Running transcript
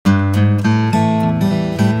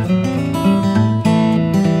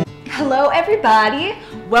everybody,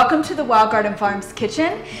 welcome to the Wild Garden Farms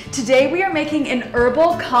kitchen. Today we are making an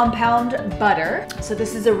herbal compound butter. So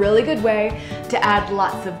this is a really good way to add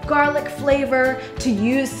lots of garlic flavor, to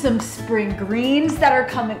use some spring greens that are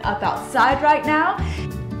coming up outside right now,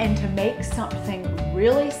 and to make something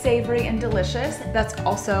really savory and delicious that's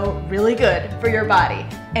also really good for your body.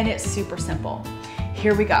 And it's super simple.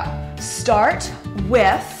 Here we go. Start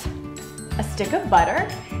with a stick of butter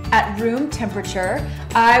at room temperature.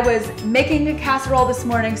 I was making a casserole this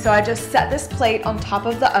morning, so I just set this plate on top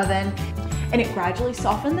of the oven and it gradually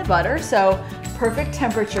softened the butter, so perfect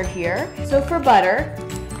temperature here. So for butter,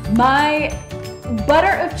 my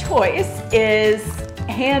butter of choice is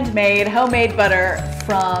handmade, homemade butter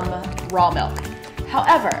from raw milk.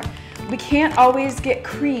 However, we can't always get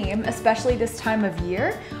cream, especially this time of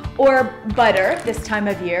year, or butter this time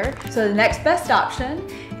of year. So the next best option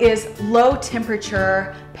is low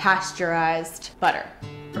temperature pasteurized butter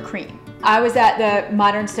or cream. I was at the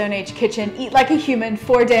Modern Stone Age Kitchen Eat Like a Human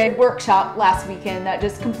 4-day workshop last weekend that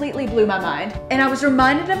just completely blew my mind. And I was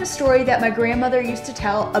reminded of a story that my grandmother used to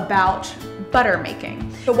tell about butter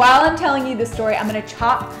making. So while I'm telling you this story, I'm gonna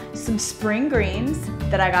chop some spring greens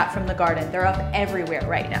that I got from the garden. They're up everywhere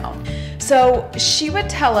right now. So she would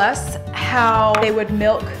tell us how they would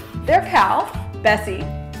milk their cow, Bessie,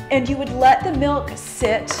 and you would let the milk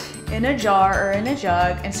sit in a jar or in a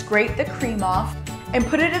jug and scrape the cream off and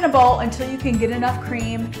put it in a bowl until you can get enough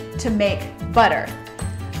cream to make butter.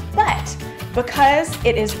 But because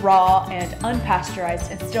it is raw and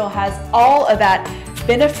unpasteurized and still has all of that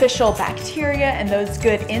beneficial bacteria and those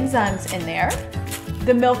good enzymes in there,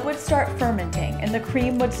 the milk would start fermenting and the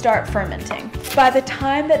cream would start fermenting. By the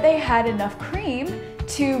time that they had enough cream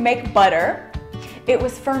to make butter, it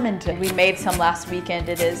was fermented. We made some last weekend.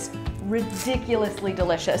 It is ridiculously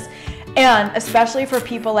delicious. And especially for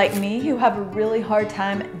people like me who have a really hard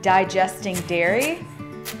time digesting dairy,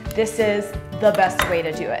 this is the best way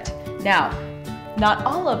to do it. Now, not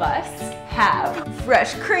all of us have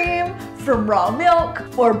fresh cream from raw milk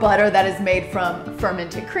or butter that is made from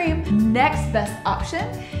fermented cream. Next best option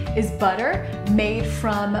is butter made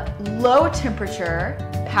from low temperature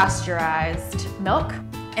pasteurized milk.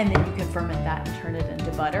 And then you can ferment that and turn it into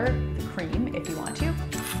butter, the cream, if you want to.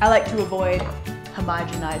 I like to avoid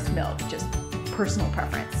homogenized milk, just personal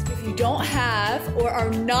preference. If you don't have or are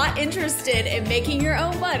not interested in making your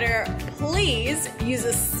own butter, please use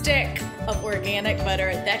a stick of organic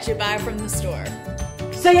butter that you buy from the store.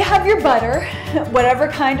 So you have your butter, whatever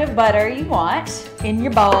kind of butter you want, in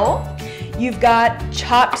your bowl. You've got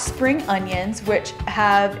chopped spring onions, which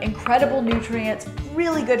have incredible nutrients,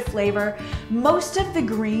 really good flavor. Most of the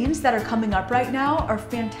greens that are coming up right now are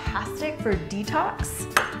fantastic for detox.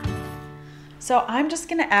 So I'm just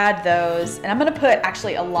gonna add those, and I'm gonna put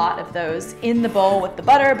actually a lot of those in the bowl with the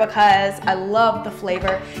butter because I love the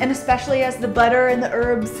flavor, and especially as the butter and the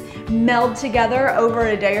herbs meld together over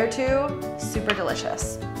a day or two, super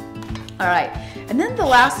delicious. All right, and then the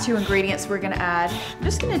last two ingredients we're gonna add, I'm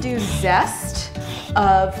just gonna do zest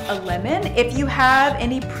of a lemon. If you have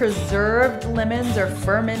any preserved lemons or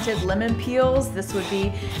fermented lemon peels, this would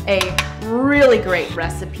be a really great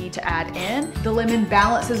recipe to add in. The lemon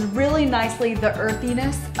balances really nicely the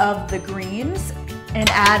earthiness of the greens and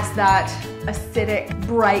adds that acidic,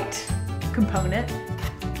 bright component.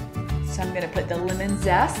 So I'm gonna put the lemon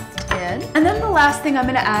zest in. And then the last thing I'm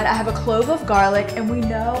gonna add, I have a clove of garlic, and we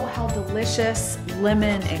know how delicious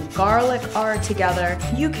lemon and garlic are together.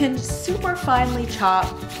 You can super finely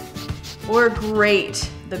chop or grate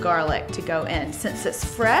the garlic to go in. Since it's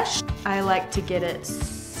fresh, I like to get it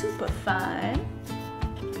super fine.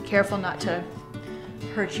 Be careful not to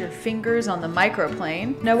hurt your fingers on the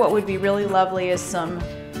microplane. You know what would be really lovely is some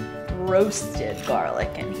roasted garlic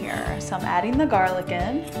in here. So I'm adding the garlic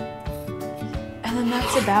in. And then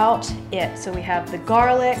that's about it. So we have the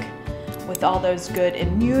garlic with all those good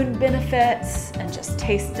immune benefits and just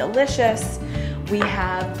tastes delicious. We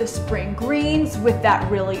have the spring greens with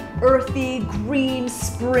that really earthy, green,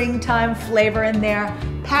 springtime flavor in there,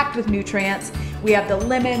 packed with nutrients. We have the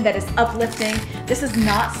lemon that is uplifting. This is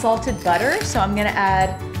not salted butter, so I'm gonna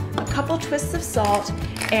add a couple twists of salt,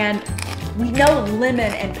 and we know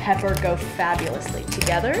lemon and pepper go fabulously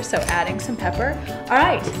together, so adding some pepper. All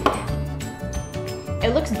right.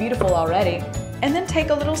 It looks beautiful already. And then take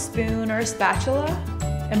a little spoon or a spatula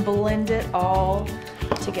and blend it all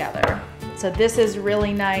together. So this is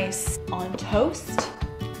really nice on toast.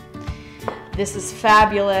 This is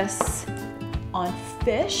fabulous on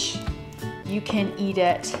fish. You can eat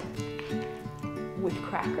it with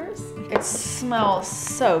crackers. It smells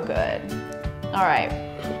so good. All right.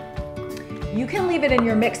 You can leave it in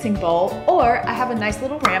your mixing bowl, or I have a nice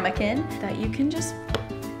little ramekin that you can just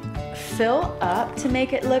fill up to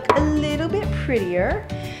make it look a little bit prettier.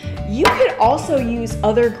 You could also use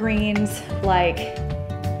other greens like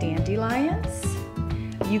dandelions.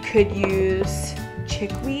 You could use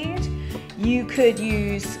chickweed. You could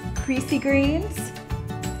use creasy greens.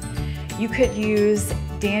 You could use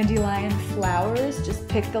dandelion flowers. Just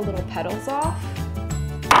pick the little petals off.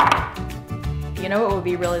 You know what would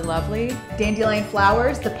be really lovely? Dandelion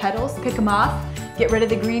flowers, the petals, pick them off, get rid of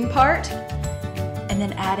the green part, and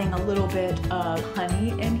then adding a little bit of honey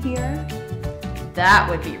in here. That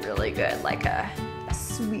would be really good, like a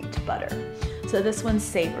sweet butter. So this one's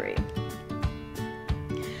savory.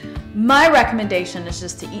 My recommendation is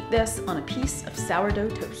just to eat this on a piece of sourdough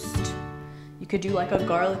toast. You could do like a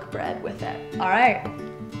garlic bread with it. All right.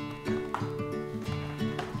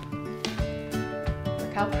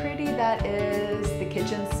 Look how pretty that is. The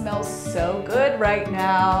kitchen smells so good right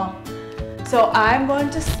now. So I'm going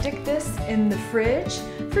to stick this in the fridge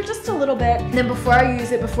for just a little bit. And then before I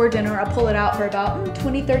use it, before dinner, I'll pull it out for about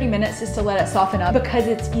 20-30 minutes just to let it soften up because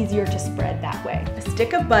it's easier to spread that way. A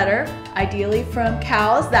stick of butter, ideally from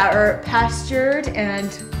cows that are pastured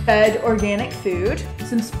and fed organic food.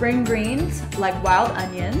 Some spring greens like wild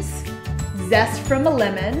onions. Zest from a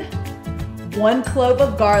lemon. 1 clove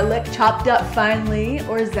of garlic chopped up finely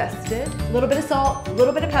or zested. A little bit of salt, a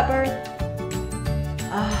little bit of pepper.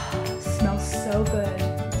 Ah. Smells so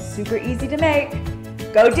good. Super easy to make.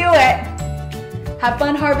 Go do it. Have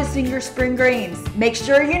fun harvesting your spring greens. Make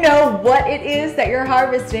sure you know what it is that you're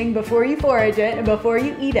harvesting before you forage it and before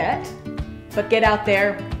you eat it. But get out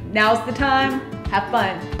there. Now's the time. Have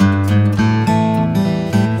fun.